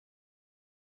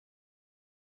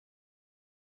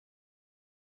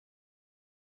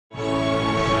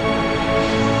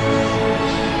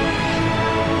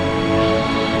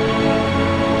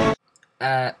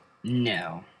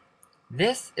No.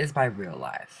 This is my real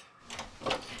life,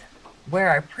 where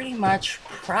I pretty much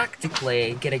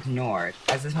practically get ignored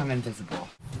as if I'm invisible.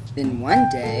 Then one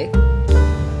day...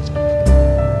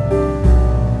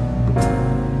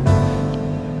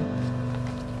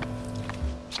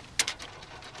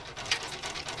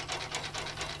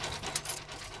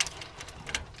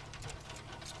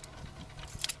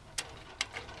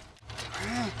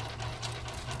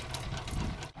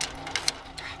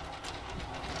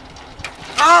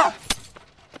 Ah!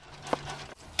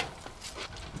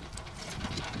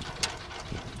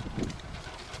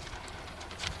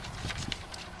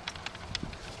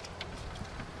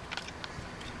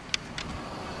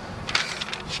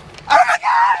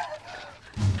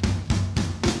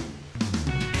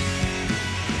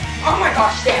 Oh my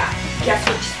gosh, Dad! Guess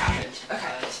what just happened?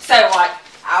 Okay, so like,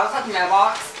 I was at the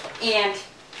mailbox, and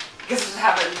guess what just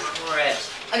happened?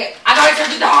 Rich. Okay, I gotta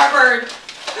go to the Harvard!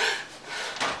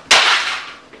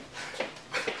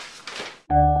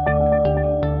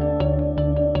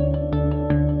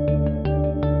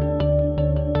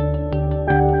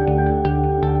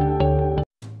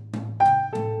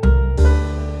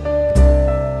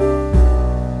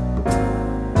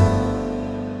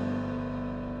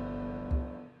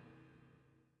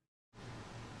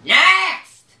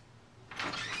 Next!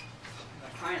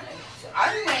 Finally, so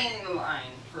I've been waiting in the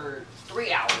line for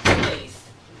 3 hours at least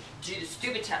to do the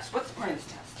stupid test. What's the point of this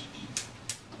test?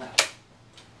 Well,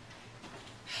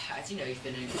 as you know, you've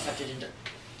been accepted into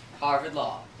Harvard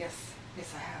Law. Yes,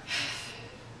 I have.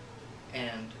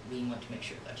 And we want to make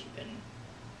sure that you've been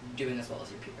doing as well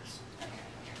as your peers.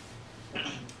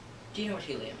 Okay. Do you know what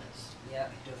helium is? Yeah,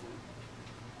 it doesn't.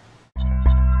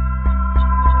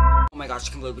 Oh my gosh,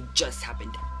 I can't believe what just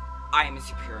happened. I am a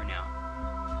superhero now.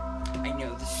 I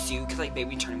know, the suit could like make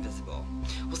me turn invisible.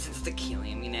 Well, since it's like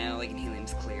helium, you know, like, and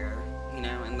helium's clear, you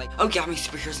know, and like, oh yeah, my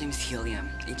superhero's name is Helium.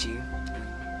 Ain't you?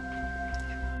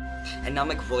 And now I'm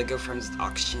like really good friends with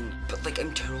Oxygen, but like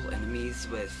I'm total enemies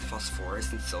with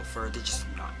Phosphorus and Sulfur. They're just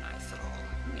not nice at all,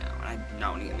 you know, and I do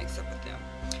not want to get mixed up with them.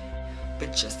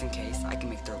 But just in case, I can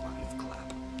make their lungs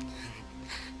clap.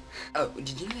 Oh,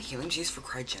 did you know that helium's used for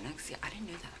cryogenics? Yeah, I didn't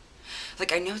know that.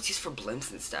 Like, I know it's used for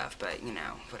blimps and stuff, but, you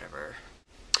know, whatever.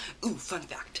 Ooh, fun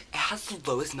fact. It has the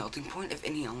lowest melting point of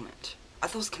any element. I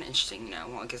thought it was kind of interesting, you know.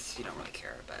 Well, I guess you don't really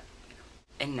care, but, you know.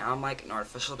 And now I'm like an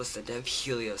artificial descendant of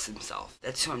Helios himself.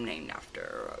 That's who I'm named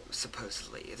after,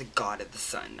 supposedly. The god of the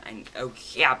sun. Oh,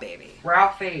 yeah, baby.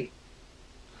 Ralphie!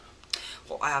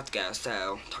 Well, I have to go,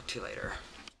 so talk to you later.